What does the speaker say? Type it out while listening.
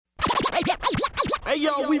Hey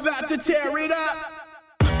yo, we about to tear it up.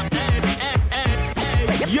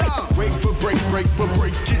 Yo, break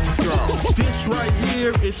it down. This right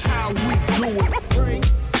here is how we do it. Break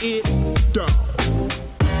it down.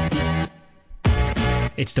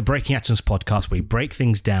 It's the Breaking Atoms podcast where we break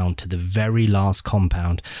things down to the very last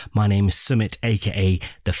compound. My name is Sumit, aka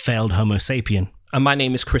the failed Homo sapien. And my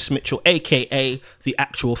name is Chris Mitchell, aka the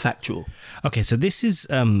actual factual. Okay, so this is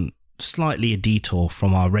slightly a detour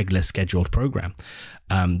from our regular scheduled program.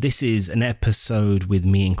 This is an episode with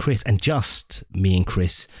me and Chris, and just me and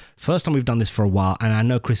Chris. First time we've done this for a while, and I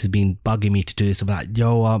know Chris has been bugging me to do this about,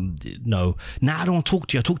 no, I don't want to talk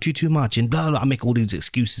to you. I talk to you too much, and blah, blah, I make all these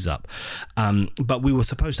excuses up. But we were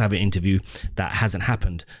supposed to have an interview that hasn't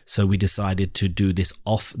happened, so we decided to do this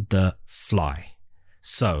off the fly.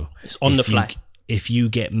 So it's on the fly. If you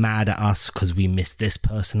get mad at us because we missed this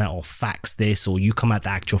person out or fax this, or you come at the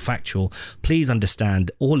actual factual, please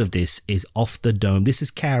understand all of this is off the dome. This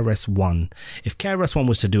is KRS-One. If KRS-One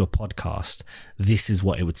was to do a podcast, this is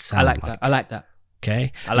what it would sound like. I like that.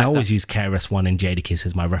 Okay? I always use KRS-One and Jadakiss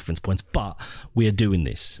as my reference points, but we are doing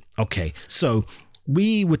this. Okay, so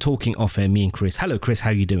we were talking off air, me and Chris. Hello, Chris. How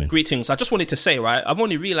you doing? Greetings. I just wanted to say, right, I've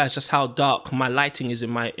only realised just how dark my lighting is in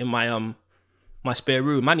my spare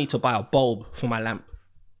room. I need to buy a bulb for my lamp.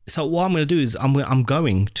 So what I'm going to do is I'm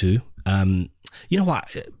going to, you know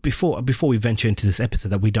what, before we venture into this episode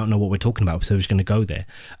that we don't know what we're talking about, so we're just going to go there.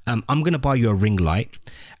 I'm going to buy you a ring light,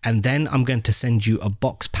 and then I'm going to send you a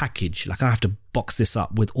box package. Like, I have to box this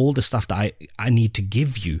up with all the stuff that I need to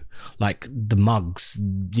give you, like the mugs,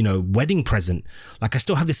 wedding present. Like, I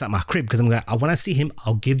still have this at my crib because when I see him,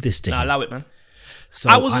 I'll give this to him. Allow it, man. So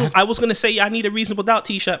I was going to say I need a Reasonable Doubt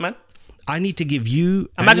t-shirt, man. I need to give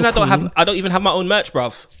you. Imagine I don't even have my own merch,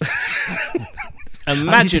 bruv.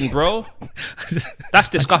 Imagine, bro. That's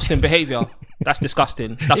disgusting behavior. That's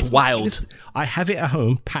disgusting. That's wild. I have it at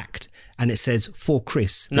home packed, and it says for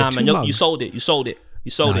Chris. Nah, man, you sold it. You sold it.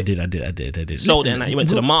 I did. Sold it, and that. You went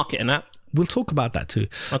to the market and that. We'll talk about that too.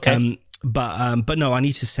 Okay. But no, I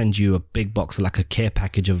need to send you a big box, like a care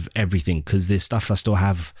package of everything, because there's stuff I still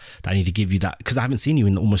have that I need to give you, that because I haven't seen you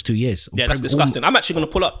in almost 2 years. Yeah, that's disgusting. I'm actually going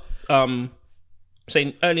to pull up,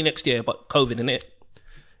 saying early next year, but COVID in it.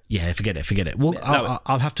 Yeah, forget it. Well,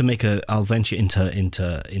 I'll have to I'll venture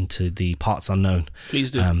into the parts unknown.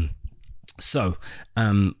 Please do.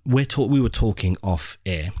 We were talking off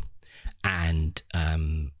air, and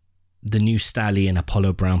the new Stallion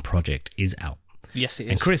Apollo Brown project is out. Yes, it is.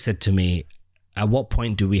 And Chris said to me, at what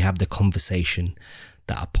point do we have the conversation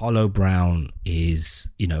that Apollo Brown is,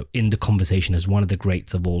 in the conversation as one of the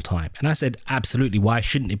greats of all time? And I said, absolutely. Why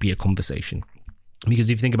shouldn't it be a conversation? Because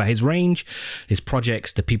if you think about his range, his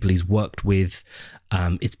projects, the people he's worked with,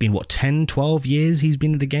 it's been 10, 12 years he's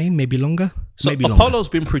been in the game, maybe longer. So maybe Apollo's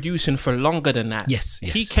been producing for longer than that. Yes.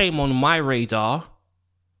 He came on my radar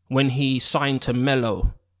when he signed to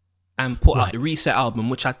Mellow and put out the Reset album,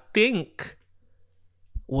 which I think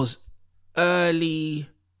was early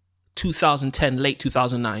 2010, late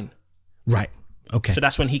 2009. Right. Okay. So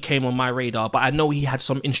that's when he came on my radar. But I know he had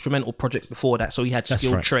some instrumental projects before that. So he had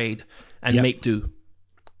Skilled Trade and Make Do.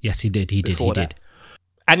 Yes, he did. He did.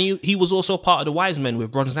 And he was also part of the Wise Men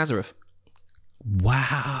with Bronze Nazareth.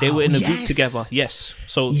 Wow. They were in a group together. Yes.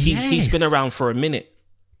 So he's been around for a minute.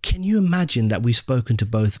 Can you imagine that we've spoken to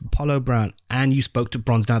both Apollo Brown and you spoke to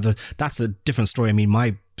Bronze Nazareth? That's a different story. I mean,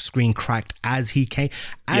 my screen cracked as he came.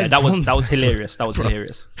 That was hilarious. That was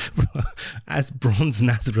hilarious. As Bronze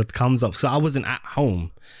Nazareth comes up. So I wasn't at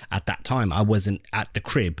home at that time. I wasn't at the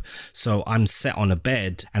crib. So I'm set on a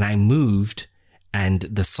bed and I moved and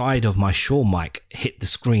the side of my Shure mic hit the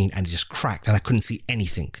screen and it just cracked and I couldn't see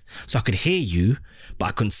anything. So I could hear you, but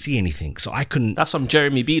I couldn't see anything. So I couldn't. That's some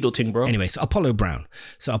Jeremy Beadle thing, bro. Anyway, so Apollo Brown.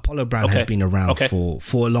 Has been around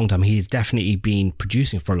for a long time. He's definitely been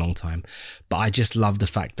producing for a long time. But I just love the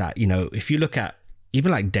fact that, if you look at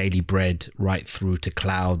even like Daily Bread, right through to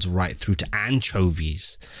Clouds, right through to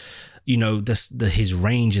Anchovies, his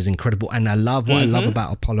range is incredible. And I love what I love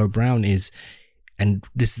about Apollo Brown is, and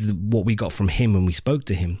this is what we got from him when we spoke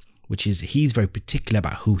to him, which is he's very particular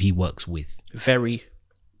about who he works with. Very.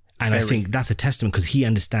 And I think that's a testament because he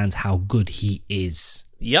understands how good he is.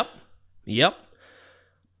 Yep.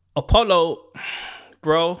 Apollo,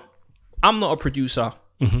 bro, I'm not a producer.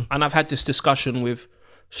 And I've had this discussion with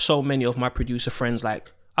so many of my producer friends.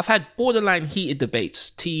 Like, I've had borderline heated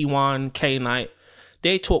debates. T1, K-Night.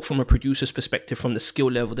 They talk from a producer's perspective, from the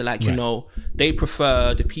skill level. They're like, they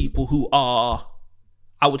prefer the people who are,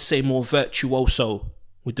 I would say, more virtuoso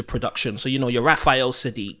with the production. So, your Raphael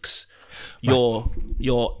Sadiqs, your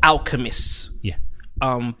alchemists. Yeah.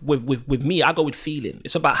 with me, I go with feeling.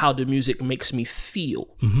 It's about how the music makes me feel.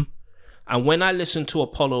 And when I listen to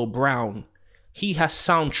Apollo Brown, he has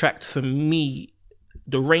soundtracked for me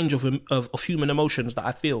the range of human emotions that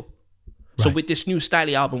I feel. So with this new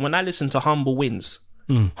Styly album, when I listen to Humble Wins,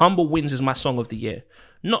 Humble Wins is my song of the year.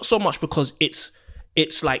 Not so much because it's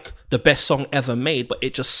like the best song ever made, but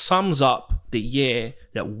it just sums up the year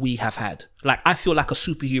that we have had. Like, I feel like a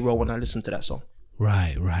superhero when I listen to that song.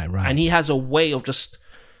 Right. And he has a way of just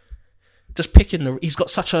picking he's got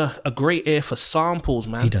such a great ear for samples,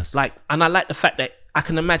 man. He does. Like, and I like the fact that I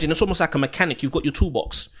can imagine it's almost like a mechanic. You've got your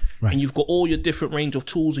toolbox and you've got all your different range of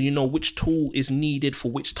tools, and you know which tool is needed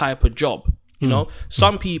for which type of job. You know,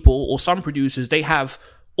 some people or some producers, they have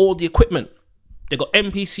all the equipment. They got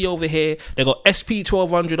MPC over here, they got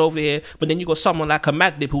SP1200 over here, but then you got someone like a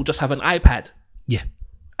Madlib who'll just have an iPad. Yeah.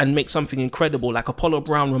 And make something incredible. Like Apollo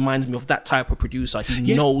Brown reminds me of that type of producer.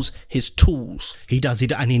 He knows his tools. He does,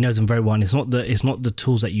 and he knows them very well. And it's not the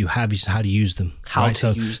tools that you have; it's how to use them. Use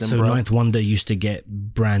them. So bro. Ninth Wonder used to get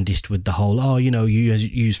brandished with the whole, you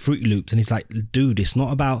use Fruity Loops, and he's like, dude, it's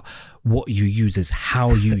not about what you use; it's how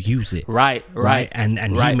you use it. Right. And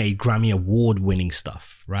he made Grammy Award winning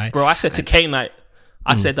stuff, right? Bro, I said to K-Night,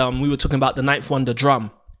 I said we were talking about the Ninth Wonder drum.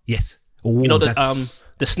 Yes. Ooh, You know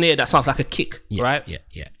the snare that sounds like a kick, right?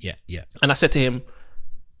 Yeah. And I said to him,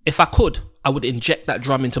 if I could, I would inject that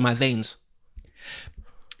drum into my veins.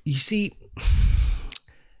 You see,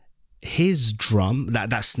 his drum,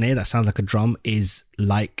 that snare that sounds like a drum, is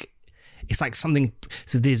like, it's like something.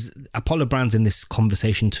 So there's Apollo Brown's in this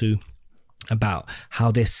conversation too about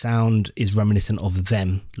how their sound is reminiscent of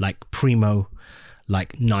them, like Primo,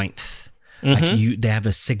 like Ninth. Like they have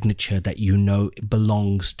a signature that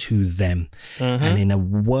belongs to them. And in a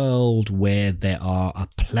world where there are a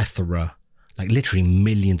plethora, like literally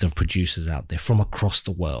millions of producers out there from across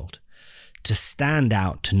the world, to stand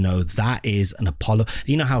out, to know that is an Apollo.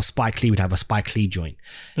 You know how Spike Lee would have a Spike Lee joint?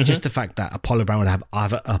 Just the fact that Apollo Brown would have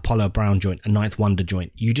either an Apollo Brown joint, a Ninth Wonder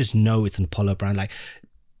joint, you just know it's an Apollo Brown. Like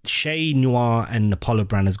Che Noir and Apollo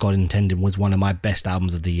Brown, as God Intended, was one of my best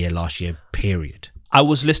albums of the year last year, period. I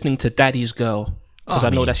was listening to Daddy's Girl because I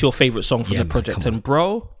know that's your favorite song from the project. And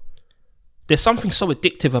bro, there's something so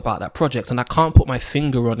addictive about that project, and I can't put my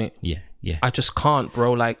finger on it. Yeah. I just can't,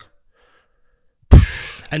 bro. Like,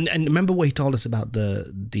 and remember what he told us about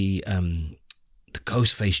the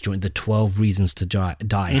Ghostface joint, the 12 Reasons to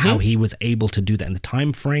Die, how he was able to do that in the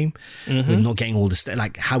time frame with not getting all the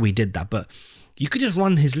like how he did that. But you could just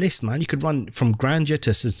run his list, man. You could run from Grandeur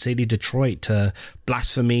to Sincerely Detroit to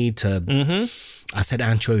Blasphemy to I said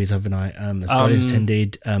Anchovies overnight. As God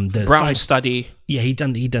Intended. The Brown Study. Yeah, he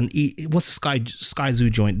done. What's the Sky Zoo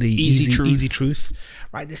joint? The Easy Truth.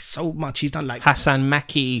 Right, there's so much he's done. Like Hassan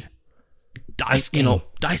Maki, Dice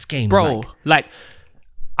Game, bro. Like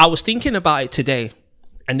I was thinking about it today,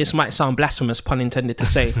 and this might sound blasphemous, pun intended to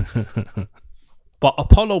say, but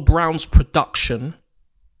Apollo Brown's production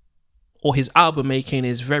or his album making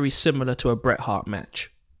is very similar to a Bret Hart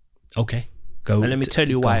match. Okay. And let me tell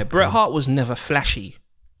you why. Bret Hart was never flashy.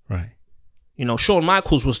 Right. You know, Shawn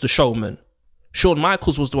Michaels was the showman. Shawn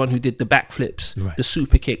Michaels was the one who did the backflips, the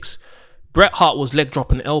super kicks. Bret Hart was leg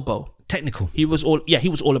drop and elbow. Technical. He was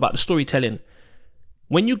all about the storytelling.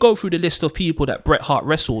 When you go through the list of people that Bret Hart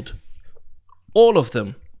wrestled, all of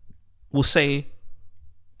them will say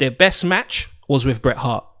their best match was with Bret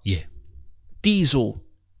Hart. Yeah. Diesel,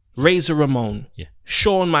 Razor Ramon,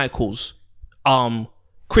 Shawn Michaels,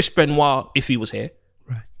 Chris Benoit, if he was here.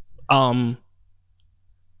 Right.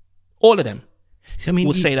 All of them. So, I mean,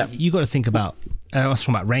 would say that. You got to think about, I was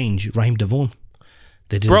talking about Range, Raheem DeVaughn.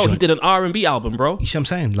 He did an R&B album, bro. You see what I'm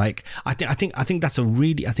saying? Like, I think that's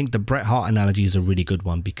I think the Bret Hart analogy is a really good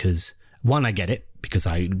one because, one, I get it because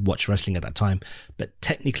I watched wrestling at that time, but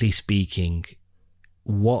technically speaking,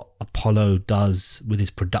 what Apollo does with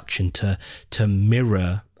his production to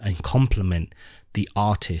mirror and complement the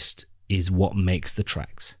artist is what makes the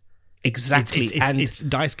tracks. Exactly. It's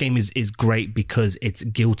Dice Game is great because it's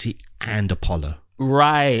Guilty and Apollo.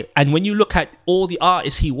 Right. And when you look at all the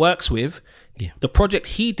artists he works with, the project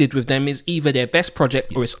he did with them is either their best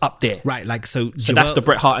project or it's up there. Right. Like, so that's the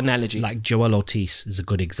Bret Hart analogy. Like Joel Ortiz is a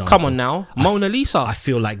good example. Come on now. Mona Lisa. I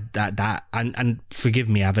feel like that and forgive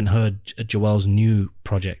me, I haven't heard Joel's new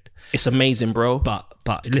project. It's amazing, bro.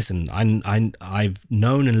 But listen, I've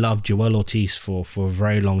known and loved Joel Ortiz for a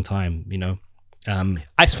very long time, you know.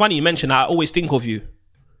 It's funny you mentioned that. I always think of you.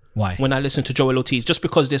 Why? When I listen to Joel Ortiz, just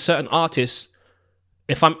because there's certain artists,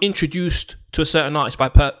 if I'm introduced to a certain artist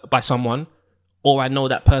by someone, or I know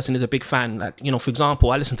that person is a big fan. Like, you know, for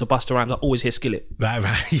example, I listen to Busta Rhymes, I always hear Skillet.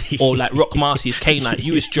 Right. Or like Rock Marcy's K-Night,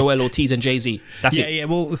 you is Joel Ortiz and Jay-Z. That's it. Yeah.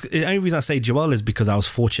 Well, the only reason I say Joel is because I was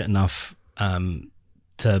fortunate enough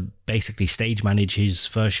to basically stage manage his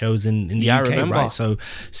first shows in the UK, remember. right?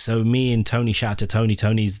 So me and Tony, shout out to Tony.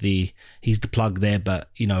 Tony's he's the plug there, but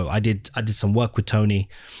you know, I did some work with Tony,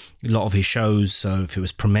 a lot of his shows. So if it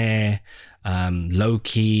was Premiere, Low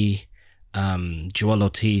Key, Joel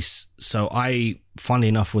Ortiz. So I, funnily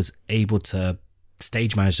enough, was able to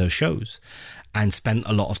stage manage those shows and spent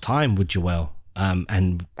a lot of time with Joel.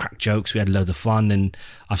 And crack jokes. We had loads of fun, and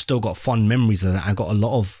I've still got fond memories of that. I've got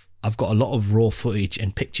a lot of raw footage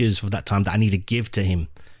and pictures of that time that I need to give to him,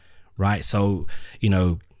 right? So, you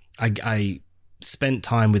know, I spent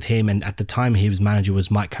time with him, and at the time his manager was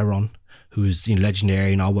Mike Heron, who's, you know,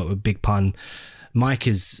 legendary, and I worked with Big Pun. Mike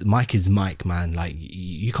is Mike, man. Like,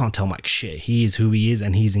 you can't tell Mike shit. He is who he is,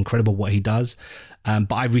 and he's incredible what he does.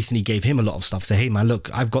 But I recently gave him a lot of stuff. Say, hey man, look,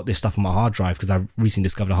 I've got this stuff on my hard drive, because I've recently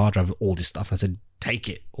discovered a hard drive with all this stuff. And I said, take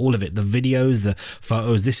it, all of it, the videos, the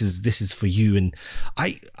photos. This is for you. And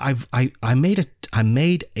I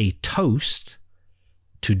made a toast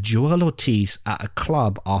to Joel Ortiz at a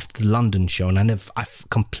club after the London show, and I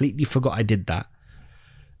completely forgot I did that.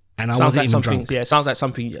 And I wasn't even drunk. Yeah, it sounds like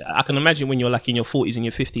something I can imagine when you're like in your 40s and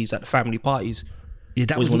your 50s at the family parties. Yeah,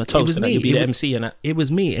 that always was want to toast, and me. you'd be the MC and that. It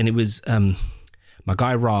was me, and it was my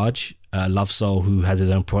guy Raj, Love Soul, who has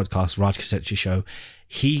his own podcast, Raj Kasecha Show.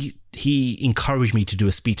 He encouraged me to do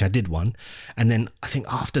a speech. I did one, and then I think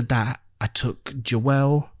after that I took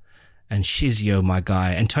Joel and Shizio, my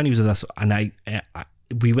guy, and Tony was with us, and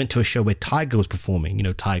we went to a show where Tiger was performing. You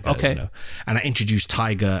know, Tiger. Okay. You know, and I introduced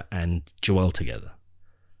Tiger and Joel together.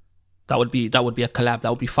 That would be a collab. That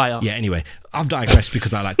would be fire. Yeah. Anyway, I've digressed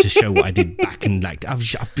because I like to show what I did back in, like, I've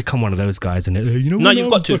become one of those guys, and you know. No,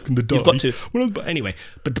 you've got to. You've got to. But anyway,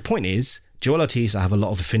 but the point is, Joel Ortiz, I have a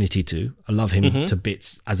lot of affinity to. I love him to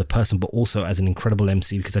bits as a person, but also as an incredible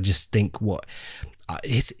MC, because I just think with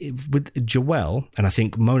Joel, and I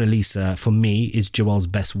think Mona Lisa for me is Joel's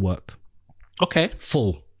best work. Okay.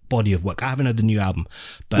 Full body of work. I haven't heard the new album,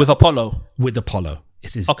 but with Apollo.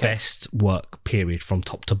 It's his best work, period, from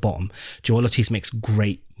top to bottom. Joel Ortiz makes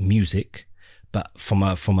great music, but from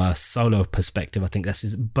a solo perspective, I think that's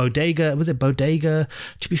his Bodega. Was it Bodega?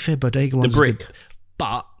 To be fair, Bodega was The Brick. Good,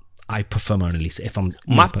 but I prefer Mona Lisa. If I'm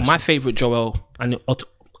my favorite Joel, and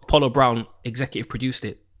Apollo Brown executive produced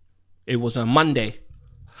it. It was a Monday.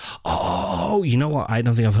 Oh, you know what? I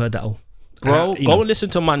don't think I've heard that all. Bro, go and listen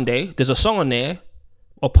to Monday. There's a song on there.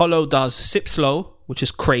 Apollo does Sip Slow, which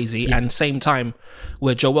is crazy, and same time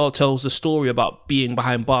where Joel tells the story about being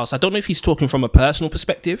behind bars. I don't know if he's talking from a personal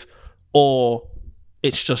perspective or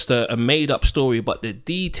it's just a made-up story, but the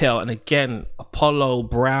detail, and again, Apollo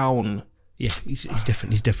Brown. Yeah, he's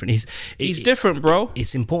different. He's different. He's different, bro.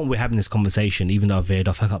 It's important we're having this conversation, even though I've veered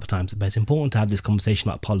off a couple of times, but it's important to have this conversation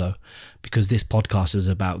about Apollo, because this podcast is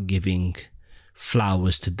about giving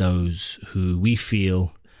flowers to those who we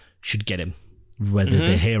feel should get him, whether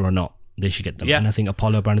they're here or not. They should get them. Yeah. And I think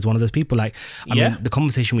Apollo Brown is one of those people. Like, I mean, the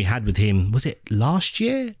conversation we had with him, was it last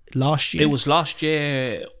year? It was last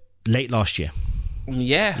year. Late last year.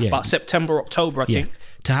 Yeah. About September, October, I think.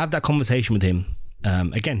 To have that conversation with him,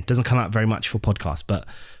 again, doesn't come out very much for podcasts, but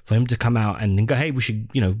for him to come out and go, hey, we should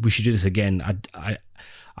do this again.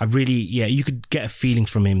 I really, you could get a feeling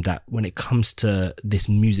from him that when it comes to this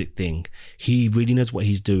music thing, he really knows what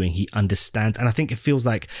he's doing. He understands. And I think it feels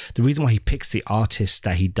like the reason why he picks the artists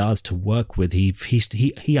that he does to work with,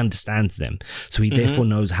 he understands them. So he therefore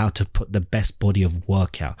knows how to put the best body of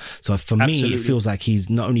work out. So for me, it feels like he's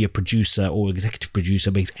not only a producer or executive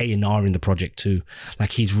producer, but he's A&R in the project too.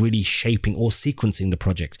 Like, he's really shaping or sequencing the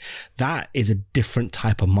project. That is a different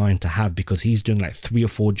type of mind to have, because he's doing like 3 or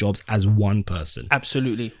 4 jobs as one person.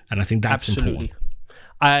 Absolutely. And I think that's important.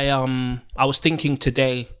 I was thinking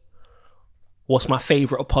today, what's my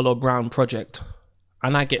favorite Apollo Brown project?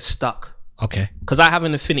 And I get stuck. Okay. Because I have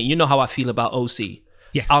an affinity. You know how I feel about OC.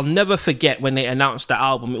 Yes. I'll never forget when they announced the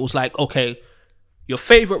album. It was like, okay, your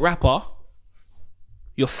favorite rapper,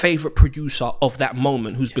 your favorite producer of that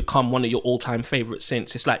moment, who's become one of your all-time favorites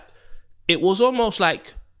since. It's like, it was almost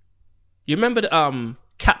like, you remember the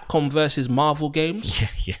Capcom versus Marvel games?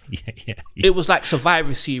 Yeah. It was like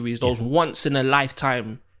Survivor Series, those once in a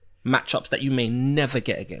lifetime matchups that you may never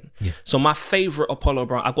get again. Yeah. So my favorite Apollo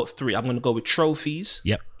Brown, I've got 3. I'm going to go with Trophies.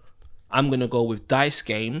 Yep. I'm going to go with Dice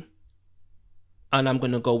Game. And I'm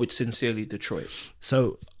going to go with Sincerely Detroit.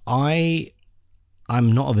 So I'm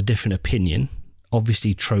not of a different opinion.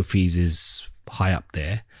 Obviously, Trophies is high up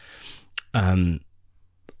there.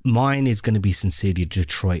 Mine is going to be Sincerely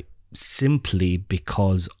Detroit, simply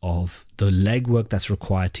because of the legwork that's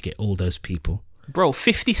required to get all those people. Bro,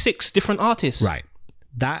 56 different artists. Right.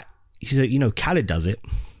 That, so, you know, Khaled does it.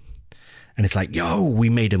 And it's like, yo, we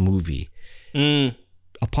made a movie.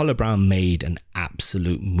 Apollo Brown made an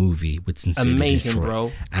absolute movie with Sincerely Amazing, Detroit.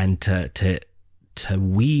 bro. And to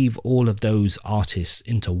weave all of those artists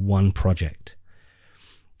into one project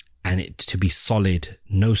and it to be solid,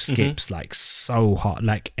 no skips, like so hard,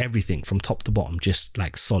 like everything from top to bottom, just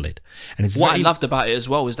like solid. And it's what I loved about it as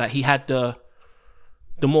well is that he had the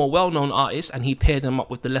more well-known artists and he paired them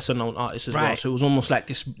up with the lesser-known artists as well. So it was almost like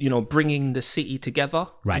this, you know, bringing the city together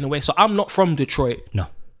in a way. So I'm not from Detroit. No.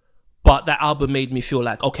 But that album made me feel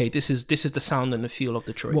like, okay, this is the sound and the feel of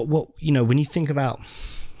Detroit. What you know, when you think about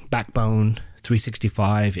Backbone,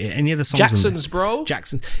 365, any other songs? Jackson's, bro.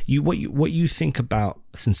 Jackson's. What you think about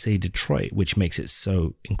Sincere Detroit, which makes it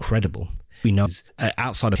so incredible. We know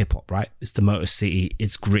outside of hip hop, right? It's the Motor City.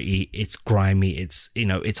 It's gritty. It's grimy. It's, you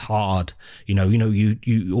know, it's hard.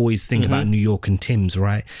 You always think about New York and Tim's,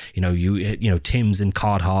 right? You know Tim's and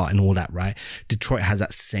Carhartt and all that, right? Detroit has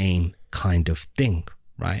that same kind of thing,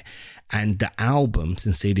 right? And the album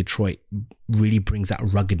Sincere Detroit really brings that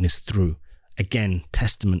ruggedness through. Again,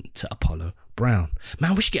 testament to Apollo Brown.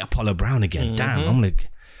 Man, we should get Apollo Brown again. Damn, I'm like,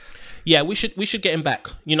 yeah, we should get him back.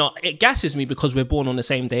 You know, it gasses me because we're born on the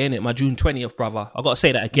same day, innit? My June 20th, brother. I got to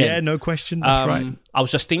say that again. Yeah, no question. That's right. I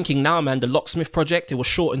was just thinking now, man, the Locksmith project, it was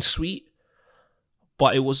short and sweet,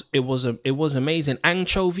 but it was amazing.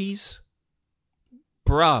 Anchovies,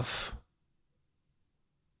 bruv.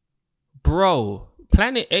 Bro,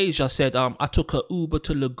 Planet Asia said, I took a Uber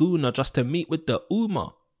to Laguna just to meet with the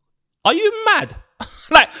Uma. Are you mad?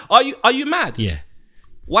 Like, are you mad? Yeah.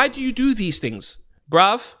 Why do you do these things?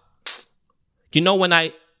 Bruv, you know when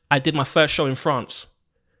I did my first show in France,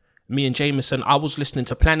 me and Jameson, I was listening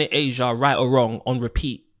to Planet Asia, Right or Wrong, on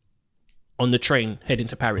repeat on the train heading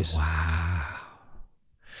to Paris. Wow.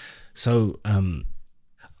 So,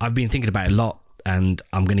 I've been thinking about it a lot and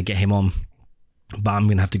I'm going to get him on. But I'm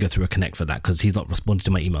going to have to go through a connect for that because he's not responding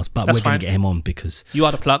to my emails. But we're going to get him on because... You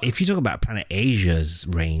are the plug. If you talk about Planet Asia's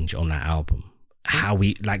range on that album, how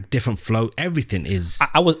we... Like, different flow, everything is...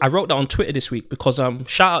 I wrote that on Twitter this week because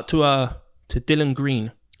shout out to Dylan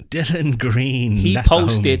Green. Dylan Green. He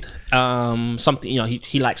posted something, you know,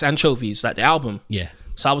 he likes Anchovies, like the album. Yeah.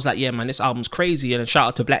 So I was like, yeah, man, this album's crazy. And then shout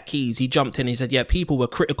out to Black Keys. He jumped in and he said, yeah, people were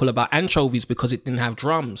critical about Anchovies because it didn't have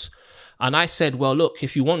drums. And I said, well, look,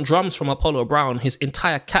 if you want drums from Apollo Brown, his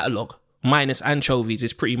entire catalogue, minus Anchovies,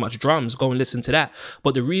 is pretty much drums. Go and listen to that.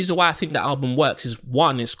 But the reason why I think the album works is,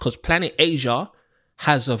 one, is because Planet Asia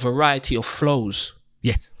has a variety of flows.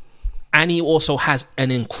 Yes. And he also has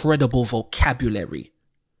an incredible vocabulary.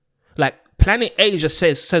 Like, Planet Asia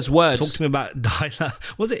says words. Talk to me about Dalai.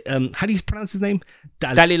 Was it, how do you pronounce his name?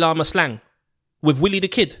 Dalai Lama slang. With Willie the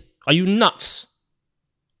Kid. Are you nuts?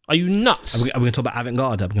 Are you nuts? Are we going to talk about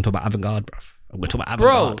avant-garde? Are we going to talk about avant-garde, bro? Are we going to talk about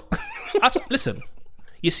avant-garde? Bro, listen.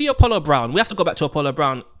 You see Apollo Brown. We have to go back to Apollo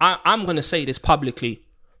Brown. I'm going to say this publicly.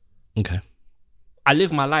 Okay. I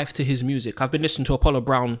live my life to his music. I've been listening to Apollo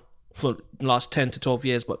Brown for the last 10 to 12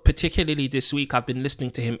 years, but particularly this week, I've been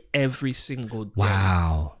listening to him every single day.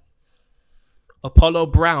 Wow. Apollo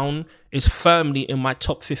Brown is firmly in my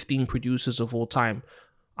top 15 producers of all time.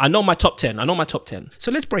 I know my top 10.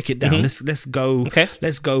 So let's break it down. Let's go. Okay.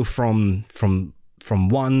 Let's go from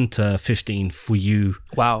 1 to 15 for you.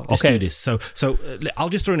 Wow. Let's do this. So I'll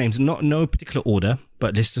just throw names, no particular order,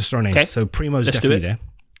 but let's just throw names. Okay. So Primo's definitely there,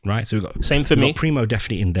 right? So we've got same for me. Got Primo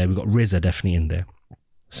definitely in there. We've got RZA definitely in there.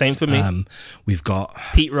 Same for me. We've got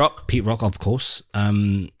Pete Rock, of course.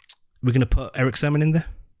 We're gonna put Eric Sermon in there.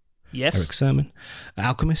 Yes. Eric Sermon,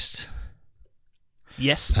 Alchemist.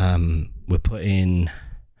 Yes. We're putting.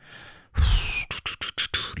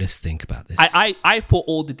 Let's think about this. I put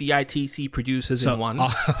all the DITC producers in one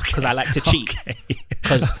because I like to cheat.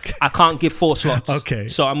 Because I can't give 4 slots. Okay.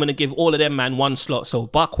 So I'm going to give all of them, man, 1 slot. So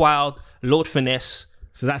Buckwild, Lord Finesse.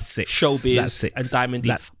 So that's 6. Showbiz that's 6. and Diamond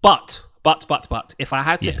D. But, if I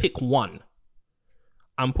had to pick one,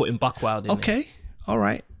 I'm putting Buckwild in Okay. All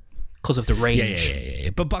right. Because of the range. Yeah.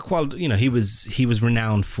 But Buckwild, you know, he was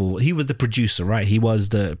renowned for, he was the producer, right? He was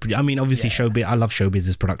obviously Showbiz. I love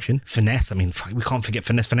Showbiz's production. Finesse, I mean, we can't forget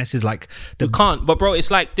Finesse. Finesse is like we can't. But bro, it's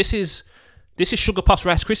like this is Sugar Puffs,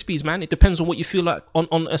 Rice Krispies, man. It depends on what you feel like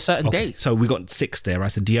on a certain day. So we got 6 there, right?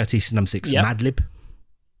 So DITC number 6. Yep. Madlib.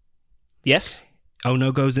 Yes.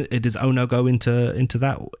 Ono goes. Does Ono go into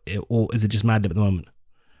that, or is it just Madlib at the moment?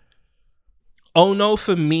 Ono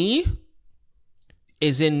for me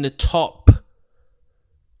is in the top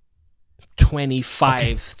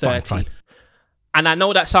 25, 30. Fine. And I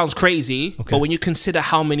know that sounds crazy, but when you consider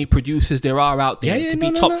how many producers there are out there, to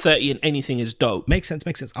be top 30 in anything is dope. Makes sense.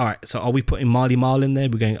 All right. So are we putting Marley Marl in there?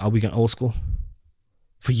 Are we going old school?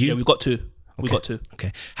 For you? Yeah, we got to. We got to.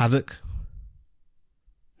 Okay. Havoc.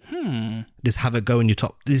 Does Havoc go in your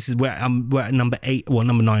top? This is where we're at number 8 or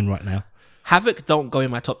number 9 right now. Havoc don't go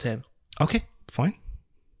in my top 10. Okay, fine.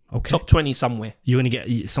 Okay. Top 20 somewhere. You're gonna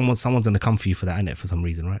get someone's gonna come for you for that, innit? For some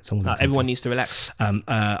reason, right? Everyone needs to relax.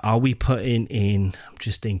 Are we putting in? I'm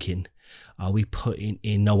just thinking. Are we putting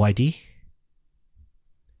in No ID?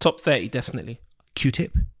 Top 30, definitely.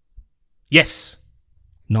 Q-Tip. Yes.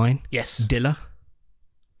 9. Yes. Dilla.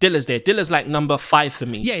 Dilla's there. Dilla's like number 5 for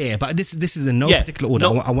me. Yeah. But this is in no particular order.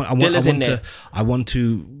 I want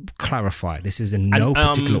to clarify. This is in no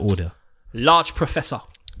particular order. Large Professor.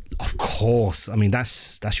 Of course. I mean,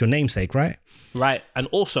 that's your namesake, right? Right. And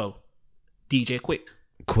also, DJ Quick.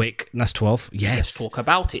 Quick. That's 12. Yes. Let's talk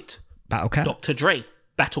about it. Battle Cat. Dr. Dre.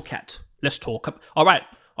 Battle Cat. Let's talk. All right.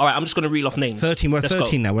 I'm just going to reel off names. 13. We're at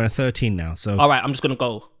 13 now. We're at 13 now. So. All right. I'm just going to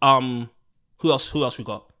go. Who else we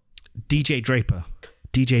got? DJ Draper.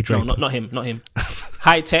 No, not him.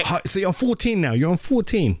 High Tech. So you're on 14 now. You're on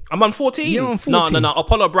 14. I'm on 14. You're on 14. No.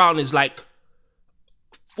 Apollo Brown is like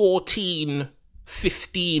 14,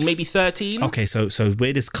 15, maybe 13. Okay, so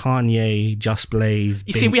where does Kanye, Just Blaze...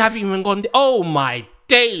 You see, we haven't even gone... Oh, my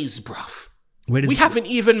days, bruv. We haven't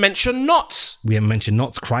even mentioned Knots. We haven't mentioned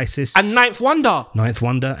Knots, Crisis. And Ninth Wonder.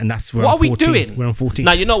 And that's... What are we doing? We're on 14.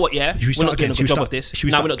 Now, you know what, yeah? We're not doing a good job of this.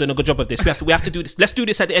 No, we're not doing a good job of this. We have to do this. Let's do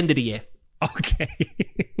this at the end of the year. Okay.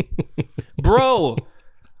 Bro,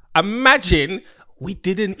 imagine we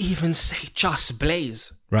didn't even say Just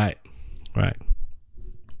Blaze. Right.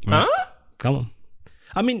 Huh? Come on.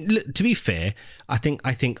 I mean, to be fair, I think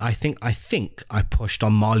I pushed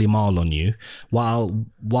on Marley Marl on you, while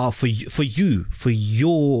for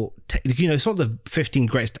your it's not the 15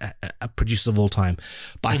 greatest producers of all time,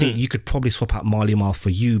 but I think you could probably swap out Marley Marl for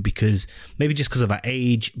you because of our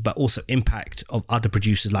age, but also impact of other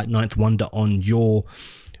producers like Ninth Wonder on your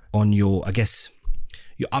I guess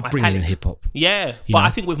your upbringing in hip hop. Yeah, but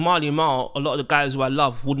I think with Marley Marl, a lot of the guys who I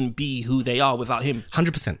love wouldn't be who they are without him.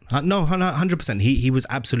 100%. No, 100%. He was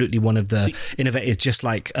absolutely one of the innovators, just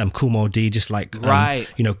like Kool Moe Dee, just like Grandmaster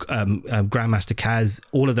Caz.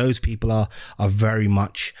 All of those people are very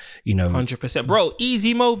much 100%. Bro,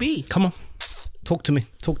 Easy Mo B. Come on, talk to me.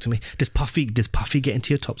 Does Puffy get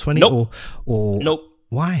into your top 20? Nope. Or nope.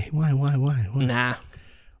 Why? Nah.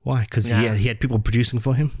 Why? Because he had people producing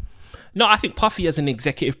for him. No, I think Puffy as an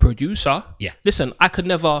executive producer. Yeah. Listen, I could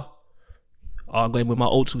never. I'm going with my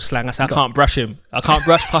old school slang. I say I can't brush him. I can't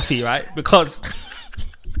brush Puffy, right? Because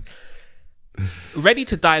Ready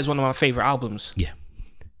to Die is one of my favorite albums. Yeah.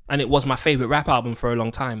 And it was my favorite rap album for a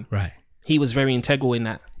long time. Right. He was very integral in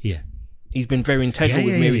that. Yeah. He's been very integral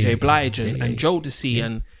with Mary J. Blige and Jodeci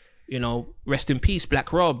and rest in peace,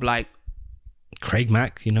 Black Rob, like Craig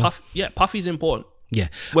Mack. Puffy's important. Yeah,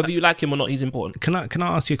 whether you like him or not, he's important. Can I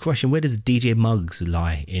ask you a question? Where does DJ Muggs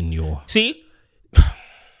lie in your? See,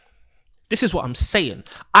 this is what I'm saying.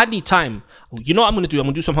 I need time. You know what I'm gonna do? I'm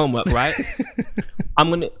gonna do some homework, right? I'm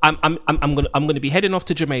gonna be heading off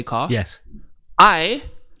to Jamaica. Yes. I'm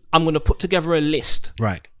gonna put together a list,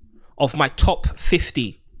 right, of my top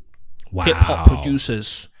 50 hip hop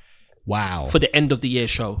producers. Wow. For the end of the year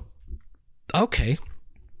show. Okay.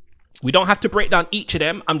 We don't have to break down each of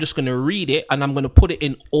them. I'm just going to read it and I'm going to put it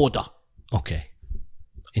in order. Okay.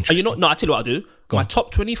 Interesting. I'll tell you what I'll do. My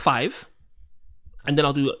top 25, and then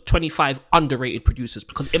I'll do 25 underrated producers,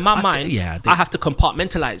 because in my mind, I have to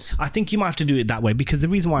compartmentalize. I think you might have to do it that way, because the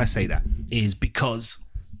reason why I say that is because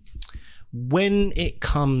when it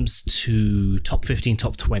comes to top 15,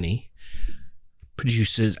 top 20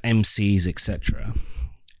 producers, MCs, etc.,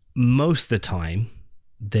 most of the time,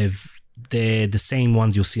 they're the same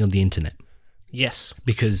ones you'll see on the internet. Yes.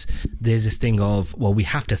 Because there's this thing of, well, we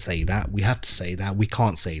have to say that, we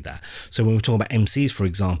can't say that. So when we're talking about MCs, for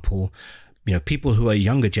example, people who are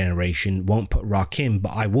younger generation won't put Rakim, but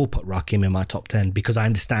I will put Rakim in my top 10 because I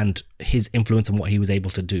understand his influence and what he was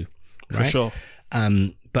able to do. Right? For sure.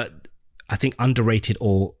 But I think underrated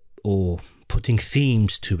or putting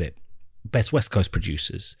themes to it, best West Coast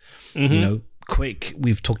producers, Quick,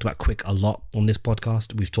 we've talked about Quick a lot on this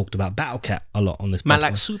podcast. We've talked about Battle Cat a lot on this podcast. Man,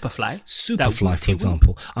 like Superfly, for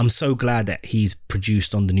example. I'm so glad that he's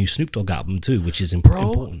produced on the new Snoop Dogg album too, which is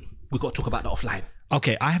important. We've got to talk about that offline.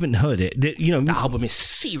 Okay, I haven't heard it. That album is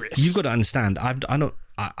serious. You've got to understand. I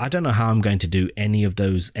don't know how I'm going to do any of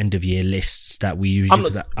those end of year lists that we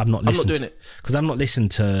usually. I'm not doing it because I'm not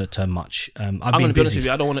listened to much. I'm going to be honest with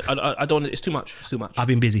you. I don't want it. It's too much. It's too much. I've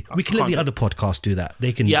been busy. We can let the other podcasts do that.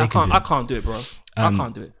 They can. Yeah, I can't do it, bro. I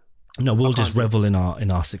can't do it. No, we'll just revel in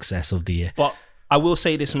our success of the year. But I will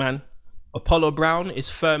say this, man. Apollo Brown is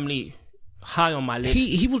firmly high on my list.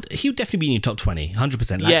 He'll definitely be in your top 20,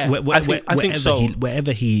 100%. Like, yeah, I think so.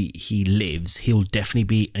 Wherever he lives, he'll definitely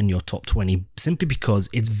be in your top 20, simply because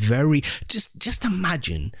it's very, just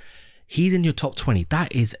imagine he's in your top 20.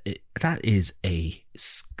 That's a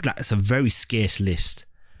very scarce list.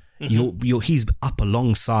 He's up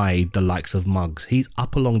alongside the likes of Muggs. He's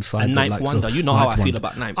up alongside and the Ninth likes Wonder. of You know how I feel Wonder.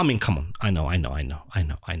 about Ninth. I mean, come on. I know.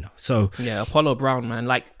 So yeah, Apollo Brown, man.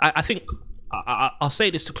 Like I think I'll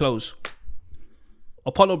say this to close.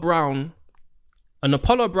 Apollo Brown, an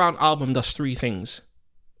Apollo Brown album does three things.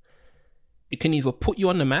 It can either put you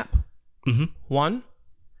on the map. One,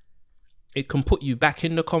 it can put you back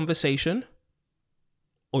in the conversation,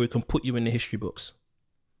 or it can put you in the history books.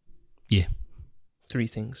 Yeah. Three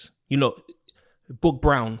things. You know, Boog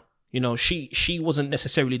Brown, you know, she wasn't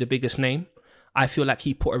necessarily the biggest name. I feel like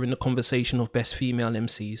he put her in the conversation of best female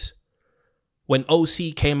MCs. When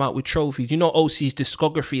OC came out with Trophies, you know, OC's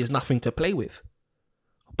discography is nothing to play with.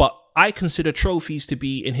 But I consider Trophies to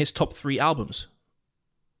be in his top 3 albums.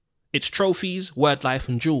 It's Trophies, Word Life,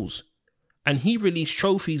 and Jules. And he released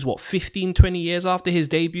Trophies, 15, 20 years after his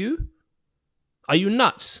debut? Are you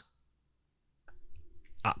nuts?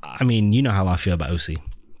 I mean, you know how I feel about OC.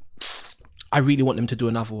 I really want them to do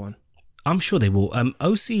another one. I'm sure they will.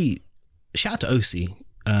 OC, shout out to OC.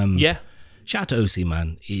 Yeah. Shout out to OC,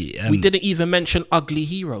 man. We didn't even mention Ugly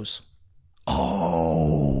Heroes.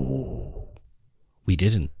 Oh. We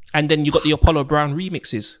didn't. And then you got the Apollo Brown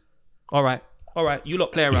remixes. All right. You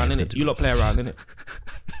lot play around, innit? You lot play around, innit?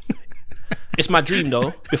 It's my dream,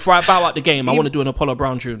 though. Before I bow out the game, I want to do an Apollo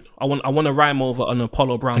Brown tune. I want to rhyme over an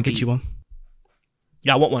Apollo Brown I'll get you one.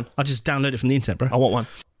 Yeah, I want one. I'll just download it from the internet, bro. I want one.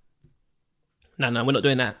 No, we're not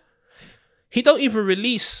doing that. He don't even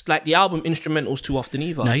release like the album instrumentals too often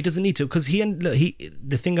either. No, he doesn't need to, because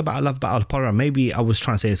the thing about I love about Apollo, maybe I was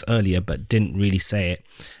trying to say this earlier but didn't really say it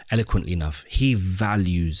eloquently enough. He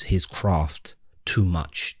values his craft too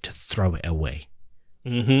much to throw it away.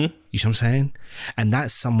 You know what I'm saying? And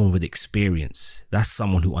that's someone with experience. That's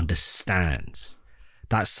someone who understands.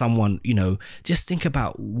 That's someone, you know, just think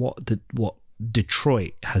about what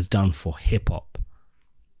Detroit has done for hip hop,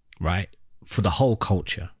 right? For the whole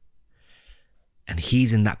culture. And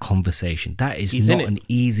he's in that conversation. That is not an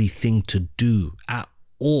easy thing to do at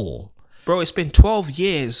all. Bro, it's been 12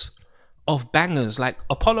 years of bangers. Like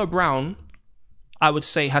Apollo Brown, I would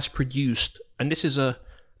say, has produced, and this is an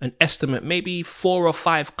estimate, maybe 4 or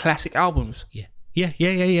 5 classic albums. Yeah.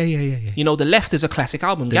 You know, The Left is a classic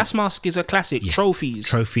album. Gas Mask is a classic. Yeah.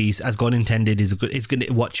 Trophies, As God Intended is a good. It's good.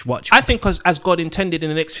 Watch. I think because As God Intended in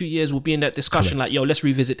the next few years will be in that discussion. Correct. Like, yo, let's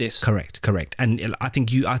revisit this. Correct. And I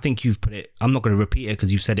think you've put it. I'm not going to repeat it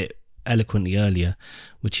because you said it eloquently earlier,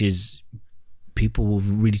 which is people will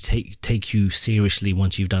really take you seriously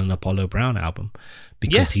once you've done an Apollo Brown album,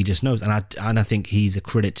 because he just knows. And I think he's a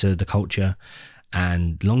credit to the culture,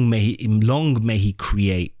 and long may he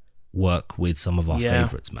create work with some of our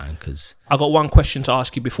favorites, man. Because I got one question to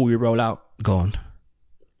ask you before we roll out. Go on.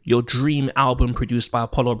 Your dream album produced by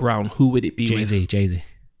Apollo Brown, who would it be? Jay-Z.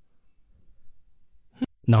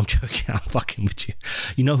 No, I'm joking. I'm fucking with you.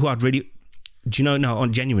 You know who I'd really... Do you know, no,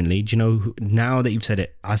 genuinely, do you know who, now that you've said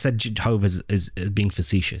it, I said Hove as being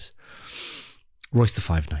facetious. Royce the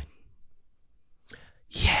 5'9".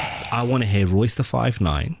 Yeah. I want to hear Royce the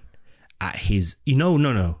 5'9" at his...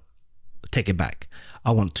 No. Take it back.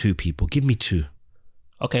 I want 2 people. Give me 2.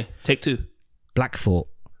 Okay, take 2. Black Thought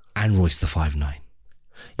and Royce the 5'9".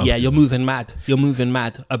 Yeah, you're moving mad.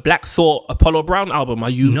 A Black Thought Apollo Brown album, are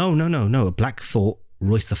you? No. A Black Thought,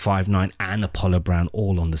 Royce the 5'9", and Apollo Brown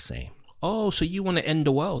all on the same. Oh, so you want to end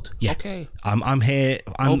the world? Yeah. Okay. I'm here.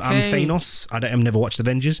 I'm Thanos. I've never watched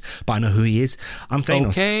Avengers, but I know who he is. I'm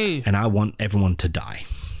Thanos. Okay. And I want everyone to die.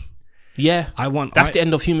 Yeah. That's the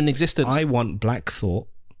end of human existence. I want Black Thought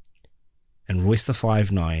and Royce the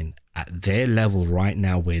 5'9" at their level right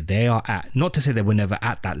now, where they are at. Not to say they were never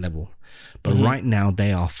at that level, but right now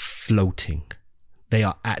they are floating. They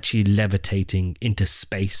are actually levitating into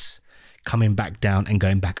space, coming back down and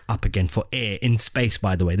going back up again for air in space,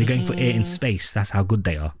 by the way. They're going for air in space. That's how good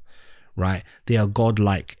they are, right? They are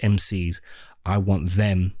godlike MCs. I want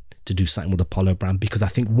them to do something with Apollo Brown, because I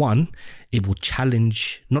think, one, it will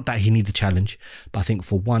challenge, not that he needs a challenge, but I think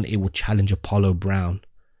for one, it will challenge Apollo Brown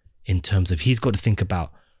in terms of he's got to think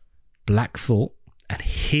about Black Thought and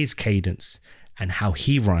his cadence and how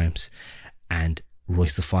he rhymes, and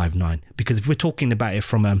Royce the 5'9". Because if we're talking about it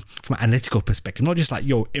from an analytical perspective, not just like,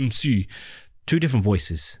 yo, MC, 2 different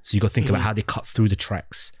voices. So you got to think about how they cut through the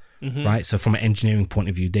tracks, right? So from an engineering point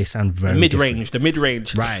of view, they sound very the mid-range.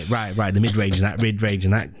 Right. The mid-range and that mid-range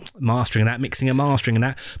and that mastering and that mixing and mastering and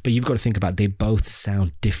that. But you've got to think about, they both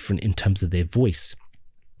sound different in terms of their voice.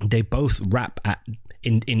 They both rap at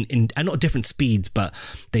in and not different speeds, but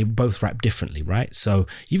they both rap differently, right? So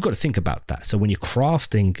you've got to think about that. So when you're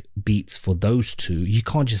crafting beats for those two, you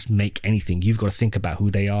can't just make anything. You've got to think about who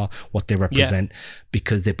they are, what they represent,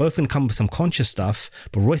 because they're both going to come with some conscious stuff,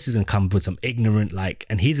 but Royce is going to come with some ignorant, like,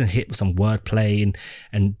 and he's going to hit with some wordplay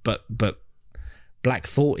but Black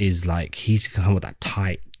Thought is like, he's going to come with that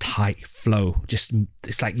tight flow. Just,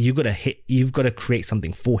 it's like you've got to create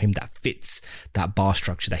something for him that fits that bar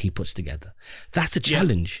structure that he puts together. That's a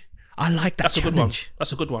challenge. I like that challenge.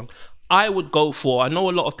 That's a good one. I would go for, I know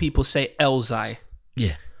a lot of people say Elzhi.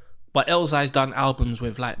 Yeah. But Elzhi's done albums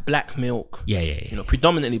with like Black Milk. Yeah. You know,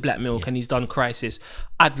 predominantly Black Milk, and he's done Crisis.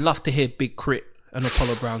 I'd love to hear Big Crit and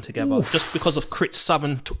Apollo Brown together, just because of Crit's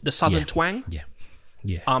southern twang.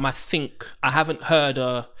 Yeah. I think I haven't heard.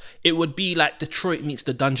 It would be like Detroit meets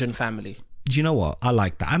the Dungeon Family. Do you know what? I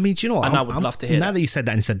like that. I mean, do you know what? And I would love to hear now that you said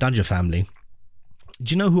that and you said Dungeon Family,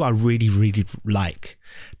 do you know who I really, really like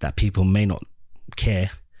that people may not care?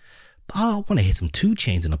 But I want to hear some 2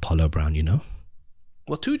 Chainz and Apollo Brown, you know?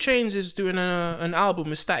 Well, 2 Chainz is doing an album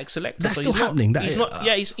with Static Selector. That's so still happening.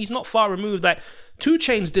 He's not far removed. Like 2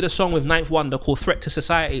 Chainz did a song with Ninth Wonder called Threat to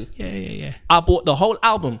Society. Yeah. I bought the whole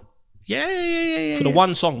album. Yeah. For the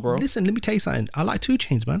one song, bro. Listen, let me tell you something. I like 2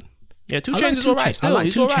 Chainz, man. Yeah, 2 Chainz is alright. I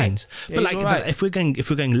like 2 Chainz. Yeah, but like, but if we're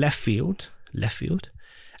going left field,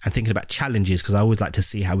 and thinking about challenges, because I always like to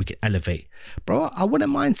see how we can elevate, bro. I wouldn't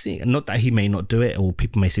mind seeing. Not that he may not do it, or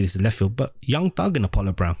people may see this as left field, but Young Thug and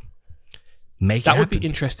Apollo Brown. That would be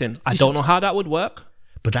interesting. I don't know how that would work.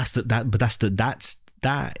 But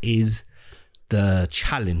that is the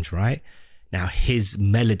challenge, right? Now his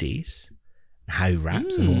melodies, how he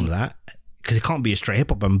raps and all of that, because it can't be a straight hip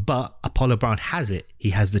hop album, but Apollo Brown has it.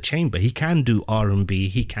 He has the chamber. He can do R&B.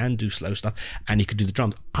 He can do slow stuff, and he could do the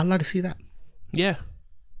drums. I'd like to see that. Yeah.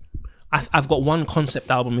 I've got one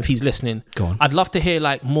concept album, if he's listening. Go on. I'd love to hear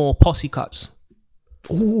like more posse cuts.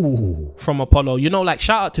 Ooh. From Apollo. You know, like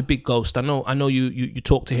shout out to Big Ghost. I know you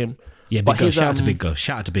talk to him. Yeah, Big Ghost. Shout out to Big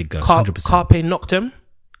Ghost. 100%. Carpe Noctem.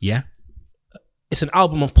 Yeah. It's an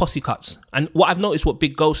album of posse cuts. And what I've noticed what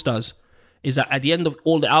Big Ghost does is that at the end of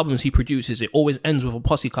all the albums he produces, it always ends with a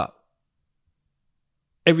posse cut.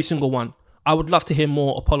 Every single one. I would love to hear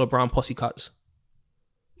more Apollo Brown posse cuts.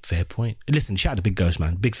 Fair point. Listen, shout out to Big Ghost,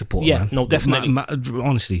 man. Big support, man. Yeah, no, definitely.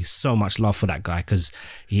 Honestly, so much love for that guy, because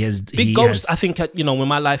he has... Big Ghost, I think, you know, when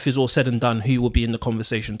my life is all said and done, he will be in the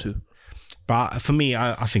conversation too. But for me,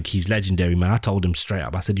 I think he's legendary, man. I told him straight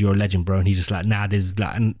up. I said, you're a legend, bro. And he's just like, nah, there's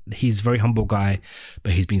like... And he's a very humble guy,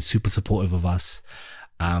 but he's been super supportive of us.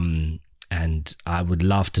 And I would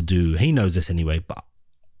love to do... He knows this anyway, but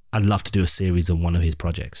I'd love to do a series of one of his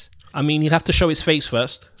projects. I mean, he'd have to show his face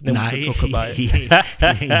first. Then we can talk about it. He ain't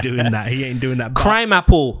doing that. He ain't doing that. Crime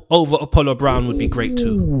Apple over Apollo Brown would be great too.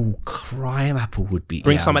 Ooh, Crime Apple would be...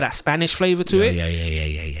 Bring some of that Spanish flavour to it. Yeah.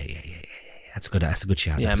 That's a good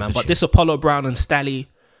shout. Yeah, man. But this Apollo Brown and Stally,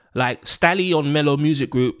 like Stally on Mellow Music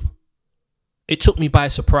Group, it took me by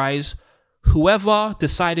surprise. Whoever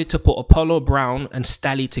decided to put Apollo Brown and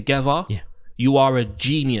Stally together, you are a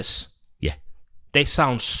genius. They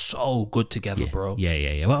sound so good together, bro.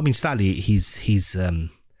 Yeah. Well, I mean, Stally, he's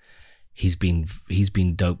been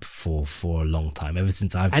dope for a long time. Ever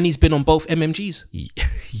since and he's been on both MMGs.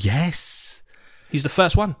 Yes, he's the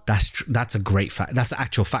first one. That's a great fact. That's an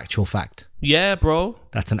actual factual fact. Yeah, bro.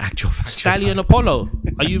 That's an actual factual Stally and Apollo.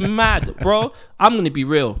 Are you mad, bro? I'm gonna be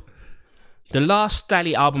real. The last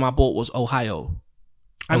Stally album I bought was Ohio,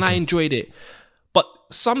 and I enjoyed it. But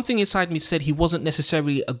something inside me said he wasn't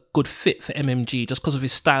necessarily a good fit for MMG just because of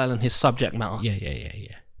his style and his subject matter.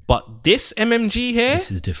 Yeah. But this MMG here,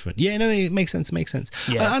 this is different. Yeah, no, it makes sense.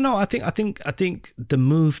 Yeah. I know. I think the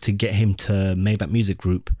move to get him to Maybach Music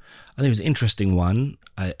Group, I think it was an interesting one.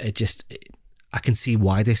 I can see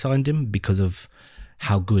why they signed him, because of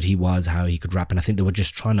how good he was, how he could rap, and I think they were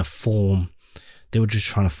just trying to form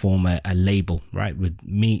a label, right, with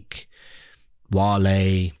Meek,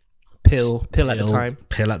 Wale. Pill at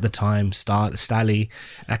the time, Stally.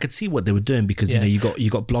 I could see what they were doing, because you know you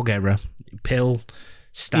got Blog Era, Pill,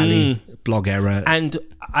 Stally, Blog Era, and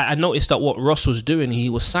I noticed that what Ross was doing, he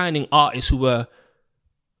was signing artists who were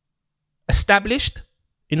established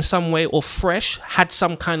in some way or fresh,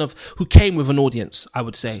 who came with an audience, I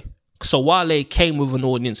would say. So Wale came with an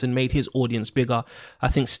audience and made his audience bigger. I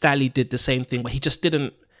think Stally did the same thing, but he just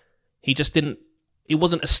didn't. It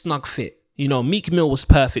wasn't a snug fit. You know, Meek Mill was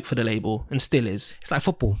perfect for the label and still is. It's like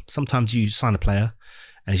football. Sometimes you sign a player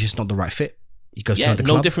and it's just not the right fit. He goes to Yeah, another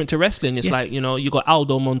no club. different to wrestling. It's like, you know, you got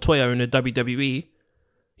Aldo Montoya in the WWE,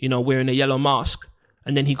 you know, wearing a yellow mask,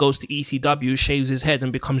 and then he goes to ECW, shaves his head,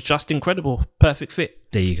 and becomes just incredible. Perfect fit.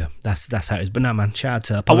 There you go. That's how it is. But no, man, shout out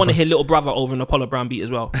to I Apollo want to Brown. hear Little Brother over an Apollo Brown beat as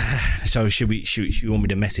well. So should you want me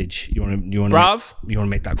to message? You want Bruv, to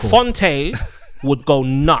make that call? Fonte would go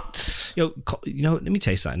nuts. Yo, you know, let me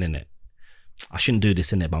tell you something, innit? I shouldn't do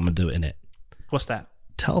this, innit, but I'm going to do it, innit? What's that?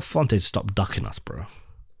 Tell Fonte to stop ducking us, bro.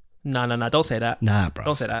 No, don't say that. Nah, bro.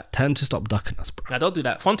 Don't say that. Tell him to stop ducking us, bro. No, don't do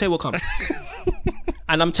that. Fonte will come.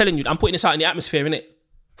 And I'm telling you, I'm putting this out in the atmosphere, innit?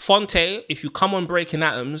 Fonte, if you come on Breaking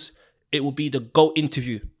Atoms, it will be the GOAT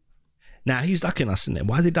interview. Nah, he's ducking us, innit?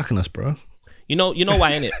 Why is he ducking us, bro? You know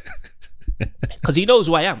why, innit? Because he knows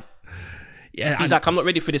who I am. Yeah, He's like, I'm not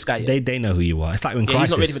ready for this guy yet. they know who you are. It's like when Yeah, he's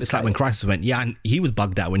not ready Crisis. for this It's like guy when yet. Crisis went. Yeah, and he was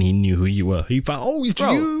bugged out when he knew who you were. He felt, oh, it's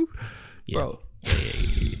Bro. you. Bro.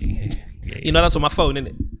 You know that's on my phone,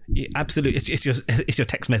 innit? Yeah, absolutely. It's your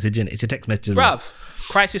text message, innit? It's your text message. Bruv,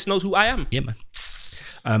 Crisis knows who I am. Yeah, man.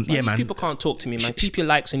 Yeah, man. People can't talk to me, man. Keep your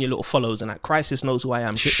likes and your little follows, and that Crisis knows who I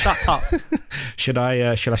am. Shut up. Should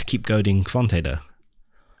I keep goading Fonte though?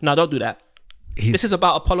 No, don't do that. This is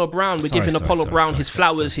about Apollo Brown. We're giving Apollo Brown his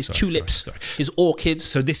flowers, his tulips, his orchids.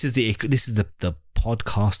 So this is the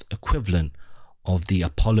podcast equivalent of the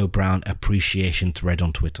Apollo Brown appreciation thread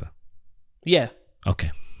on Twitter. Yeah, Okay,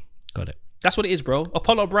 got it. that's what it is, bro.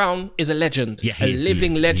 Apollo Brown is a legend, Yeah, a he is,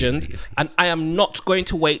 living he is, legend, he is. and I am not going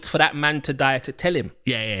to wait for that man to die to tell him.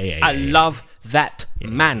 Yeah. I love that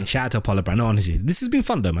man. Shout out to Apollo Brown. No, honestly, this has been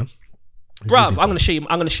fun though, man. Bruv,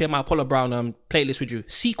 I'm gonna share my Apollo Brown playlist with you,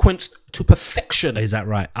 sequenced to perfection. Is that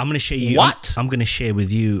right? I'm gonna share you. What? I'm gonna share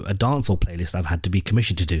with you a dancehall playlist I've had to be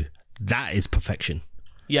commissioned to do. That is perfection.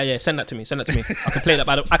 Yeah. Send that to me. I can play that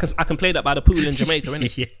by the I can play that by the pool in Jamaica,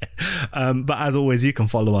 innit? Yeah. But as always, you can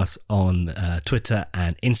follow us on Twitter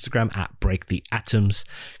and Instagram at Break the Atoms.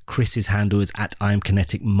 Chris's handle is at I Am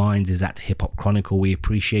Kinetic. Mine is at Hip Hop Chronicle. We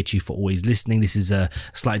appreciate you for always listening. This is a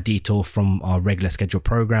slight detour from our regular scheduled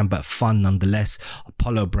program, but fun nonetheless.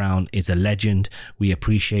 Apollo Brown is a legend. We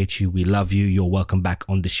appreciate you. We love you. You're welcome back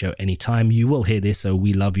on the show anytime. You will hear this, so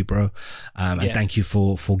we love you, bro. And thank you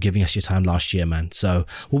for giving us your time last year, man. So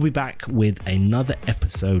we'll be back with another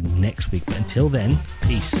episode next week. But until then,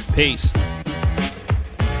 peace. Peace.